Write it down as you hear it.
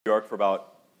York for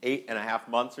about 8.5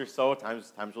 months or so.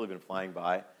 Time's really been flying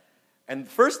by. And the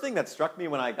first thing that struck me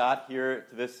when I got here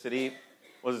to this city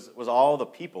was all the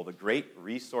people, the great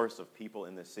resource of people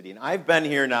in this city. And I've been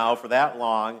here now for that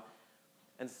long,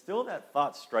 and still that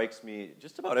thought strikes me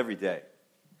just about every day.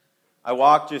 I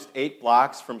walk just 8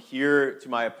 blocks from here to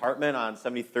my apartment on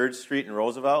 73rd Street in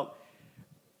Roosevelt,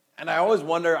 and I always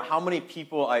wonder how many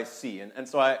people I see. And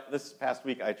so this past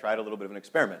week, I tried a little bit of an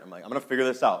experiment. I'm like, I'm going to figure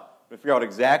this out. I'm going to figure out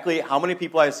exactly how many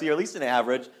people I see, or at least an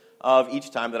average, of each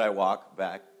time that I walk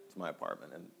back to my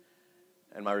apartment.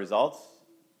 And my results,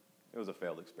 it was a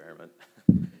failed experiment.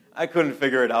 I couldn't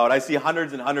figure it out. I see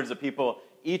hundreds and hundreds of people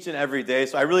each and every day,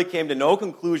 so I really came to no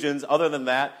conclusions other than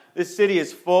that. This city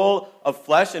is full of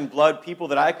flesh and blood people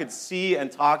that I could see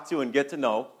and talk to and get to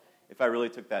know if I really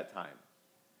took that time.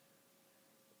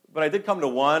 But I did come to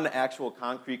one actual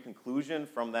concrete conclusion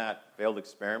from that failed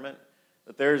experiment,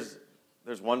 that there's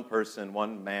one person,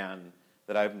 one man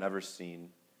that I've never seen,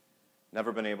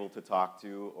 never been able to talk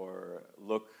to or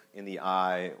look in the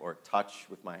eye or touch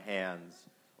with my hands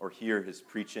or hear his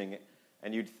preaching.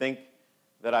 And you'd think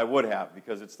that I would have,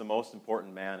 because it's the most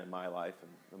important man in my life and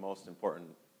the most important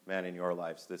man in your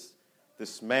lives.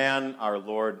 This man, our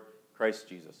Lord, Christ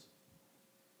Jesus.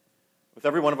 With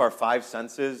every one of our 5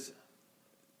 senses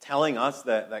telling us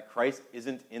that Christ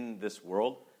isn't in this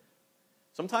world,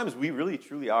 sometimes we really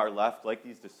truly are left like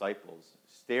these disciples,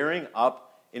 staring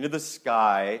up into the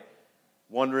sky,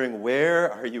 wondering,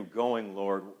 where are you going,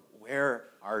 Lord? Where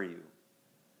are you?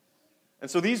 And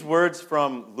so these words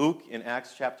from Luke in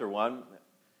Acts chapter 1,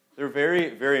 they're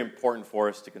very, very important for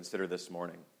us to consider this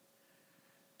morning.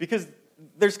 Because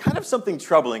there's kind of something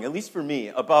troubling, at least for me,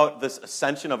 about this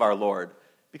ascension of our Lord.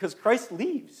 Because Christ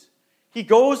leaves. He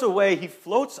goes away, he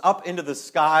floats up into the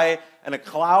sky, and a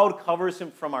cloud covers him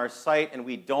from our sight, and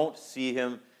we don't see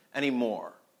him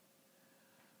anymore.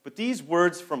 But these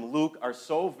words from Luke are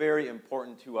so very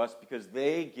important to us because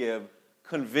they give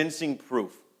convincing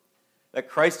proof that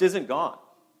Christ isn't gone.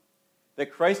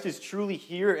 That Christ is truly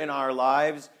here in our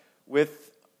lives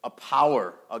with a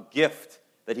power, a gift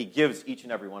that he gives each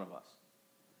and every one of us.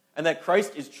 And that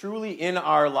Christ is truly in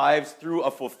our lives through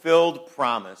a fulfilled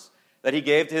promise that he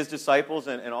gave to his disciples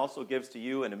and also gives to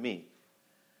you and to me.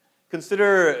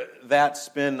 Consider that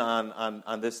spin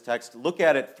on this text. Look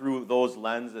at it through those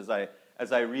lenses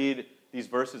as I read these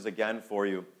verses again for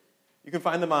you. You can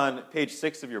find them on page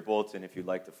 6 of your bulletin if you'd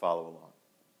like to follow along.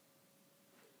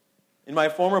 In my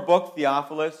former book,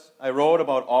 Theophilus, I wrote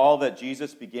about all that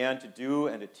Jesus began to do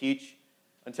and to teach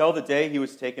until the day he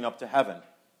was taken up to heaven.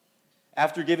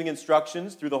 After giving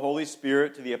instructions through the Holy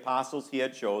Spirit to the apostles he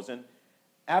had chosen,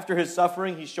 after his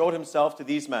suffering he showed himself to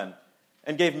these men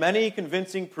and gave many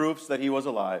convincing proofs that he was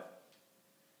alive.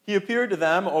 He appeared to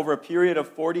them over a period of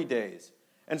 40 days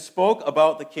and spoke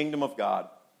about the kingdom of God.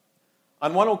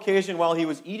 On one occasion while he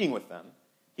was eating with them,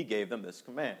 he gave them this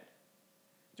command: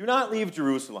 "Do not leave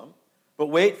Jerusalem, but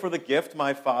wait for the gift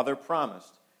my Father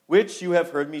promised, which you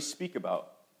have heard me speak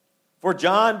about. For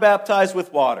John baptized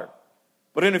with water,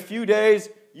 but in a few days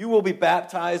you will be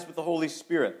baptized with the Holy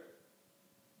Spirit."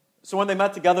 So when they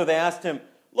met together, they asked him,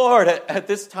 "Lord, at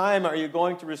this time are you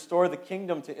going to restore the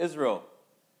kingdom to Israel?"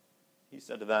 He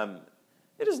said to them,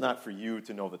 "It is not for you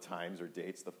to know the times or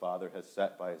dates the Father has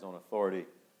set by his own authority,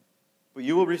 but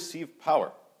you will receive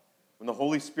power when the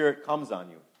Holy Spirit comes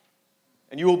on you.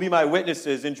 And you will be my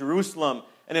witnesses in Jerusalem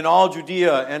and in all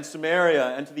Judea and Samaria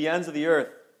and to the ends of the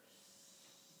earth."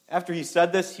 After he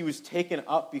said this, he was taken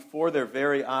up before their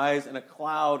very eyes, and a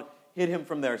cloud hid him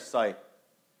from their sight.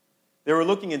 They were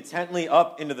looking intently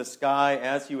up into the sky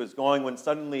as he was going, when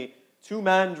suddenly 2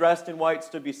 men dressed in white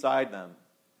stood beside them.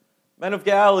 "Men of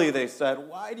Galilee," they said,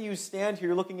 "why do you stand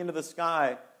here looking into the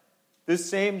sky? This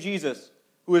same Jesus,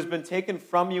 who has been taken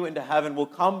from you into heaven, will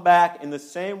come back in the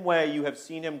same way you have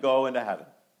seen him go into heaven."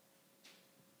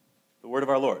 The word of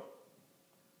our Lord.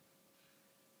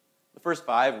 The first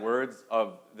 5 words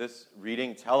of this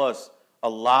reading tell us a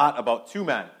lot about 2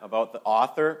 men, about the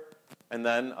author and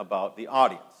then about the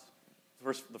audience.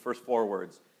 The first 4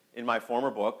 words. In my former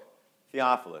book,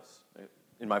 Theophilus.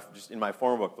 In my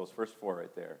former book, those first 4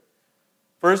 right there.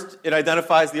 First, it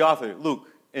identifies the author, Luke,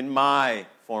 in my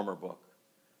former book.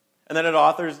 And then it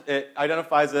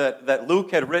identifies that Luke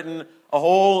had written a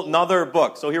whole nother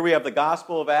book. So here we have the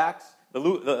Gospel of Acts,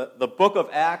 the book of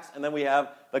Acts, and then we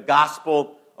have the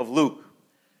Gospel of Luke.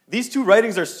 These 2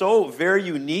 writings are so very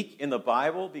unique in the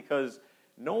Bible because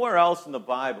nowhere else in the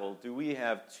Bible do we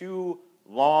have 2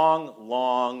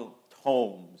 long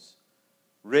tomes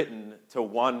written to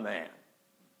one man.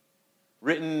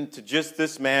 Written to just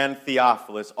this man,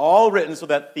 Theophilus. All written so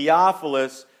that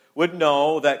Theophilus would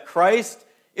know that Christ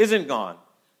isn't gone,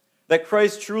 that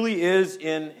Christ truly is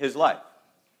in his life.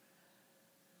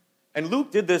 And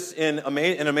Luke did this in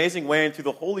an amazing way, and through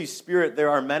the Holy Spirit, there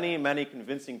are many, many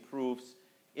convincing proofs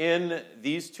in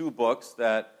these two books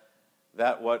that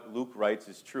what Luke writes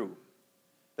is true,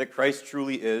 that Christ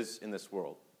truly is in this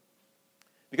world.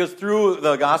 Because through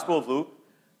the Gospel of Luke,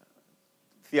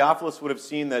 Theophilus would have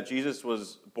seen that Jesus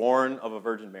was born of a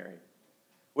Virgin Mary,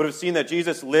 would have seen that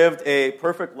Jesus lived a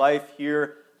perfect life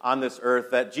here on this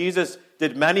earth, that Jesus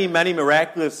did many, many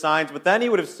miraculous signs, but then he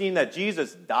would have seen that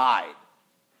Jesus died.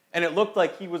 And it looked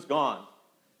like he was gone,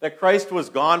 that Christ was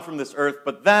gone from this earth.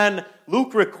 But then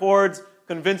Luke records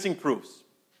convincing proofs.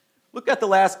 Look at the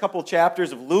last couple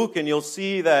chapters of Luke, and you'll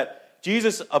see that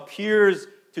Jesus appears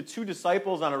to two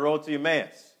disciples on a road to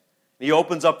Emmaus. He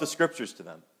opens up the scriptures to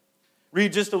them.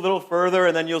 Read just a little further,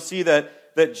 and then you'll see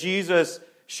that Jesus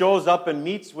shows up and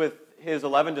meets with his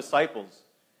 11 disciples.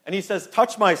 And he says,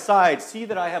 touch my side, see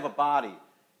that I have a body.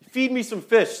 Feed me some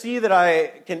fish. See that I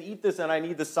can eat this and I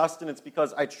need the sustenance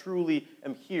because I truly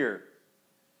am here.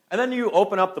 And then you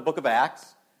open up the book of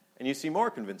Acts and you see more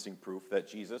convincing proof that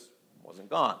Jesus wasn't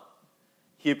gone.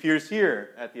 He appears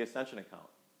here at the Ascension account.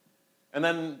 And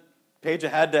then page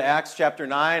ahead to Acts chapter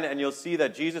 9 and you'll see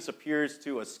that Jesus appears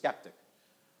to a skeptic,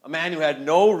 a man who had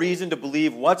no reason to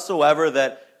believe whatsoever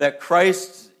that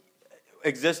Christ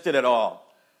existed at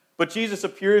all. But Jesus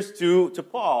appears to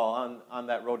Paul on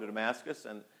that road to Damascus,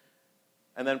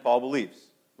 and then Paul believes,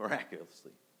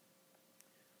 miraculously.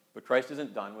 But Christ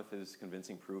isn't done with his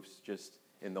convincing proofs just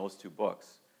in those two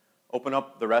books. Open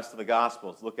up the rest of the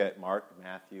Gospels. Look at Mark,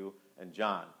 Matthew, and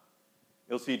John.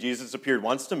 You'll see Jesus appeared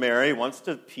once to Mary, once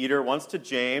to Peter, once to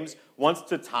James, once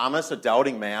to Thomas, a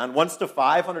doubting man, once to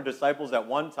 500 disciples at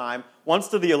one time, once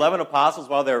to the 11 apostles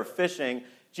while they were fishing.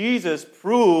 Jesus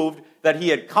proved that he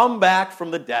had come back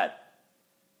from the dead,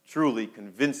 truly,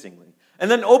 convincingly. And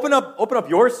then open up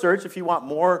your search if you want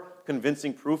more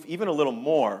convincing proof, even a little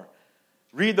more.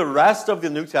 Read the rest of the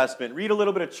New Testament. Read a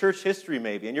little bit of church history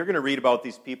maybe, and you're going to read about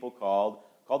these people called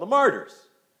the martyrs,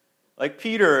 like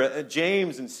Peter,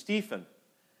 James, and Stephen.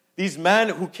 These men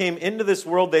who came into this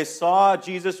world, they saw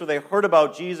Jesus or they heard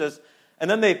about Jesus, and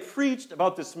then they preached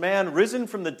about this man risen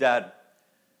from the dead.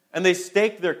 And they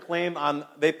staked their claim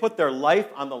they put their life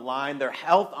on the line, their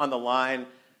health on the line,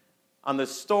 on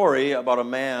this story about a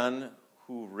man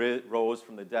who rose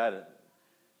from the dead.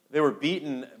 They were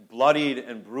beaten, bloodied,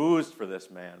 and bruised for this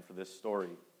man, for this story.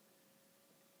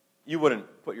 You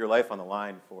wouldn't put your life on the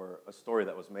line for a story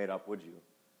that was made up, would you?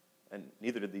 And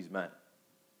neither did these men.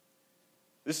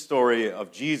 This story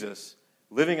of Jesus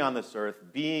living on this earth,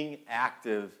 being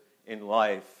active in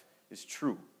life, is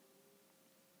true.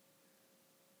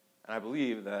 And I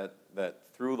believe that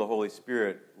through the Holy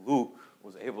Spirit, Luke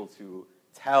was able to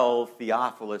tell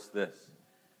Theophilus this.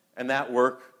 And that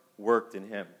worked in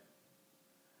him.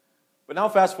 But now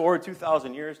fast forward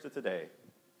 2,000 years to today.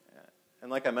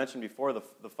 And like I mentioned before,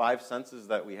 the five senses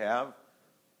that we have,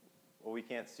 well, we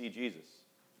can't see Jesus.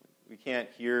 We can't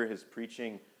hear his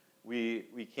preaching.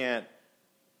 We can't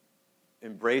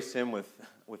embrace him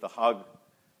with a hug.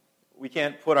 We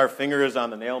can't put our fingers on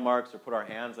the nail marks or put our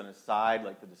hands on his side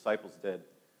like the disciples did.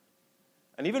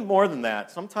 And even more than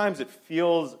that, sometimes it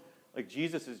feels like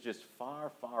Jesus is just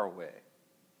far, far away.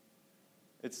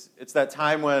 It's that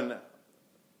time when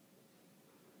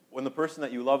the person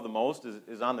that you love the most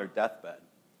is on their deathbed.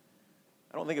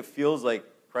 I don't think it feels like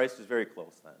Christ is very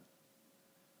close then.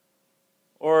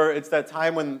 Or it's that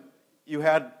time when you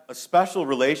had a special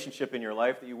relationship in your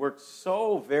life that you worked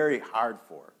so very hard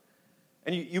for.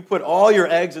 And you put all your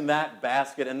eggs in that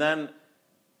basket, and then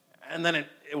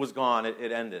it was gone.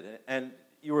 It ended. And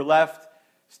you were left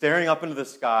staring up into the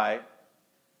sky,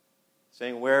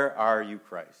 saying, "Where are you,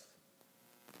 Christ?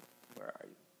 Where are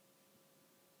you?"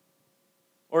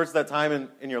 Or it's that time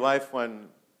in your life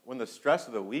when the stress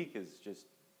of the week is just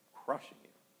crushing you.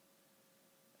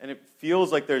 And it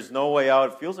feels like there's no way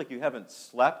out. It feels like you haven't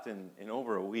slept in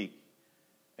over a week.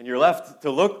 And you're left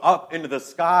to look up into the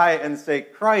sky and say,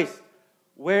 "Christ,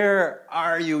 where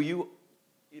are you? You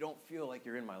don't feel like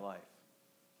you're in my life."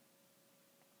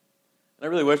 And I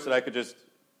really wish that I could just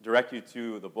direct you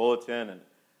to the bulletin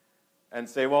and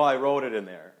say, "Well, I wrote it in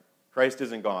there. Christ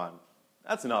isn't gone."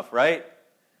 That's enough, right?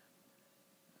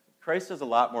 Christ has a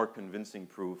lot more convincing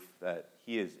proof that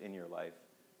he is in your life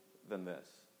than this.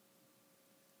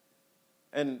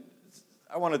 And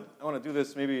I want to do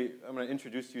this. Maybe I'm going to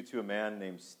introduce you to a man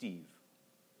named Steve.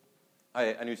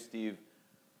 I knew Steve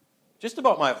just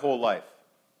about my whole life.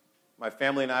 My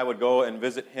family and I would go and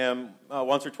visit him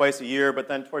once or twice a year, but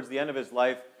then towards the end of his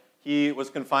life, he was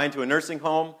confined to a nursing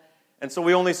home, And so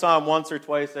we only saw him once or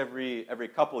twice every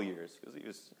couple years because he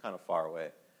was kind of far away.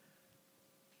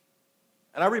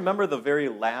 And I remember the very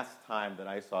last time that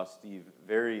I saw Steve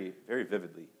very, very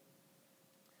vividly.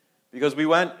 Because we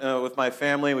went with my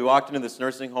family, we walked into this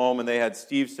nursing home, and they had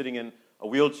Steve sitting in a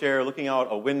wheelchair, looking out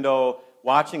a window,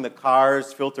 watching the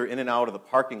cars filter in and out of the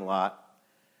parking lot.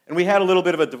 And we had a little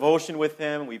bit of a devotion with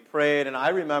him, we prayed, and I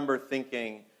remember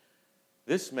thinking,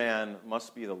 this man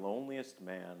must be the loneliest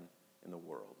man in the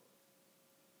world.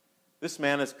 This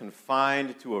man is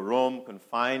confined to a room,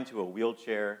 confined to a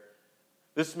wheelchair.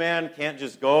 This man can't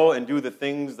just go and do the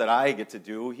things that I get to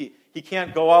do. He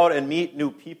can't go out and meet new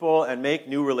people and make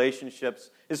new relationships.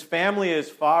 His family is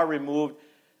far removed.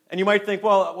 And you might think,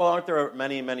 well, aren't there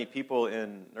many, many people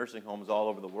in nursing homes all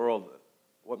over the world?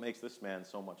 What makes this man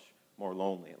so much more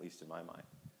lonely, at least in my mind?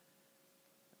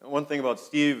 And one thing about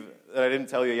Steve that I didn't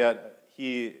tell you yet,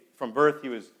 from birth, he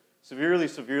was severely,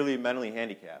 severely mentally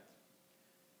handicapped.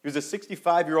 He was a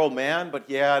 65-year-old man, but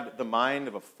he had the mind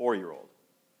of a 4-year-old.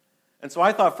 And so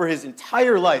I thought for his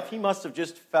entire life, he must have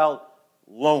just felt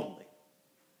lonely.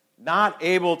 Not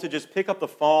able to just pick up the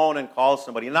phone and call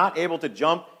somebody. Not able to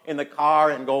jump in the car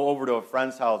and go over to a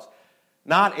friend's house.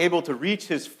 Not able to reach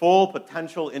his full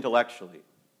potential intellectually.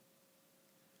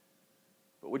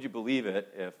 But would you believe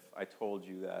it if I told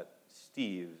you that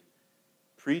Steve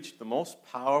preached the most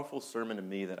powerful sermon to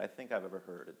me that I think I've ever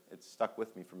heard? It stuck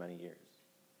with me for many years.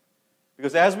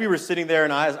 Because as we were sitting there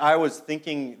and as I was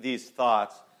thinking these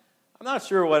thoughts, I'm not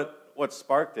sure what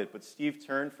sparked it, but Steve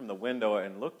turned from the window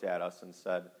and looked at us and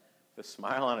said, with a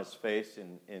smile on his face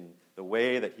in the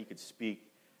way that he could speak,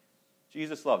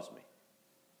 Jesus loves me.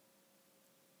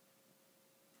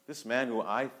 This man who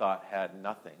I thought had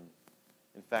nothing,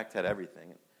 in fact had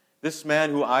everything. This man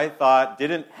who I thought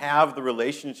didn't have the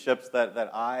relationships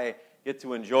that I get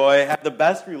to enjoy, had the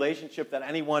best relationship that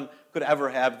anyone could ever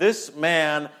have. This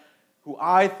man who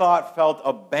I thought felt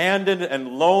abandoned and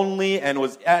lonely and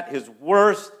was at his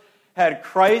worst, had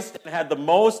Christ and had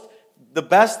the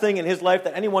best thing in his life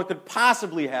that anyone could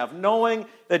possibly have, knowing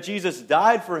that Jesus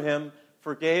died for him,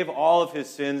 forgave all of his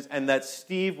sins, and that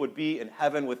Steve would be in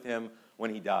heaven with him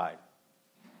when he died.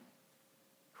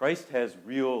 Christ has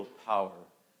real power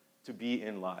to be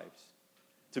in lives,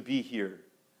 to be here.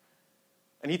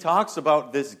 And he talks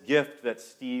about this gift that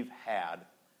Steve had,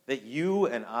 that you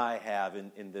and I have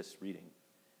in this reading.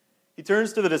 He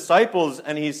turns to the disciples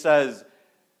and he says,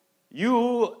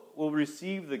 you will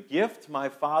receive the gift my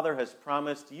Father has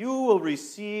promised. You will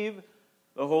receive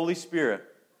the Holy Spirit.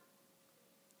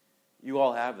 You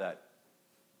all have that.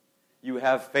 You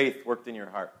have faith worked in your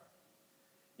heart.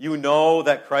 You know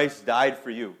that Christ died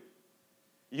for you.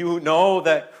 You know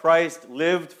that Christ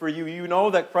lived for you. You know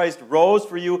that Christ rose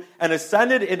for you and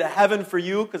ascended into heaven for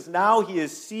you because now he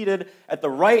is seated at the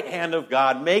right hand of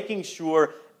God, making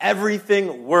sure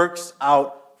everything works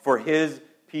out for his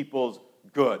people's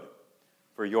good,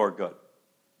 for your good.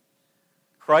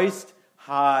 Christ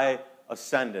high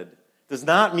ascended does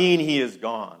not mean he is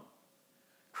gone.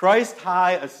 Christ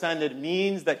high ascended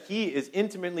means that he is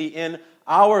intimately in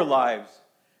our lives,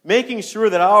 making sure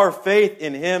that our faith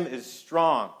in him is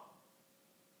strong.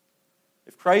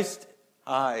 If Christ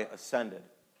high ascended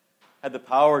had the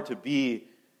power to be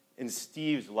in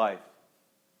Steve's life,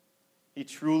 he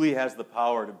truly has the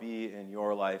power to be in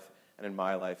your life and in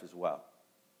my life as well.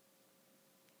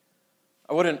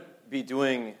 I wouldn't be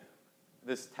doing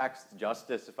this text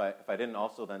justice if I didn't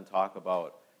also then talk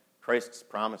about Christ's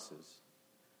promises,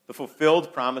 the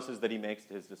fulfilled promises that he makes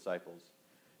to his disciples.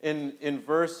 In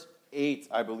verse 8,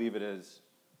 I believe it is.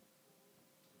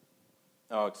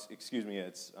 Oh, excuse me,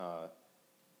 it's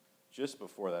just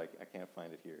before that. I can't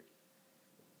find it here.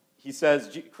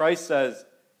 Christ says,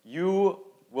 you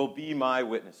will be my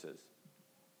witnesses.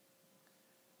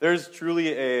 There's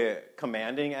truly a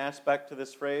commanding aspect to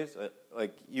this phrase.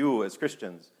 Like you as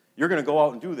Christians, you're going to go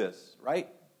out and do this, right?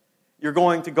 You're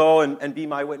going to go and be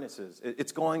my witnesses.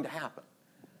 It's going to happen.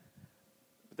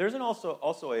 But there's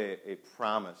also a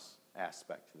promise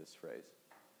aspect to this phrase.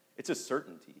 It's a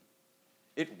certainty.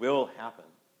 It will happen.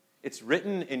 It's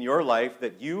written in your life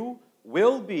that you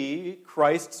will be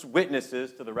Christ's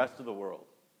witnesses to the rest of the world.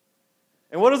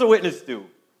 And what does a witness do?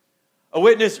 A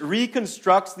witness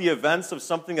reconstructs the events of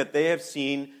something that they have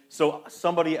seen so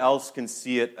somebody else can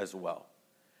see it as well.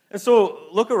 And so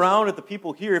look around at the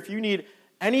people here. If you need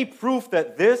any proof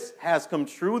that this has come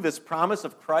true, this promise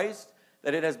of Christ,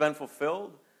 that it has been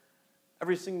fulfilled,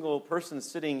 every single person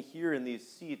sitting here in these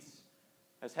seats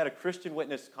has had a Christian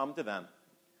witness come to them.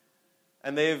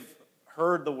 And they've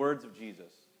heard the words of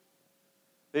Jesus.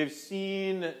 They've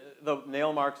seen the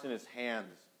nail marks in his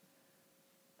hands.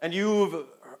 And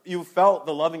you've felt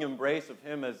the loving embrace of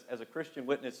him as a Christian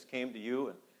witness came to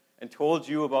you and told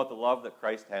you about the love that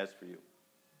Christ has for you.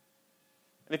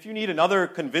 And if you need another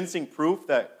convincing proof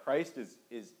that Christ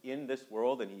is in this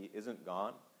world and he isn't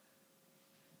gone,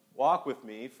 walk with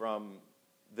me from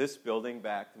this building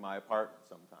back to my apartment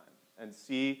sometime and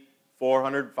see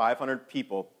 400, 500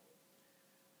 people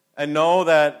and know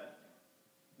that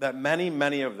many,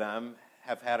 many of them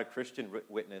have had a Christian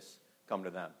witness come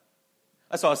to them.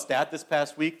 I saw a stat this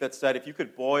past week that said if you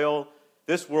could boil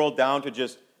this world down to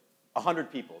just 100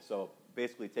 people, so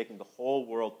basically taking the whole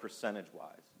world percentage-wise,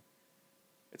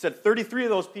 it said 33 of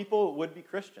those people would be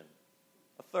Christian,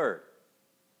 a third.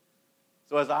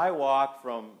 So as I walk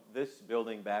from this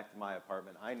building back to my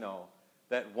apartment, I know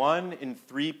that 1 in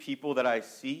 3 people that I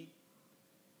see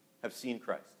have seen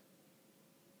Christ.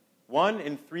 1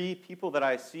 in 3 people that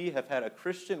I see have had a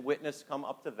Christian witness come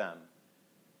up to them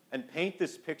and paint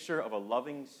this picture of a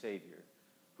loving Savior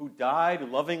who died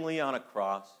lovingly on a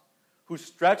cross, who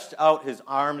stretched out his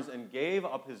arms and gave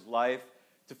up his life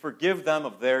to forgive them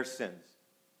of their sins.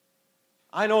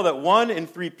 I know that 1 in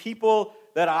 3 people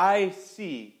that I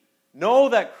see know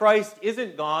that Christ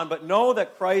isn't gone, but know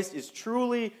that Christ is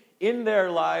truly in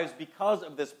their lives because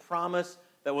of this promise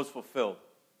that was fulfilled.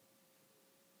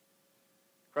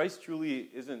 Christ truly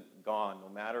isn't gone, no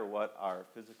matter what our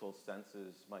physical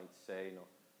senses might say,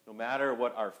 no matter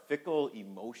what our fickle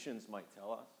emotions might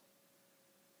tell us,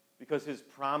 because his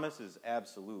promise is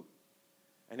absolute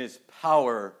and his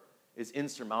power is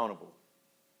insurmountable.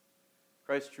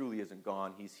 Christ truly isn't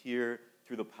gone. He's here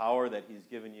through the power that he's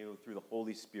given you through the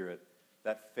Holy Spirit,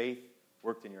 that faith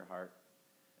worked in your heart.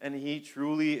 And he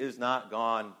truly is not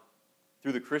gone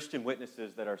through the Christian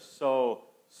witnesses that are so,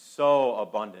 so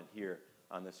abundant here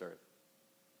on this earth.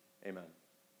 Amen.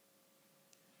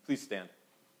 Please stand.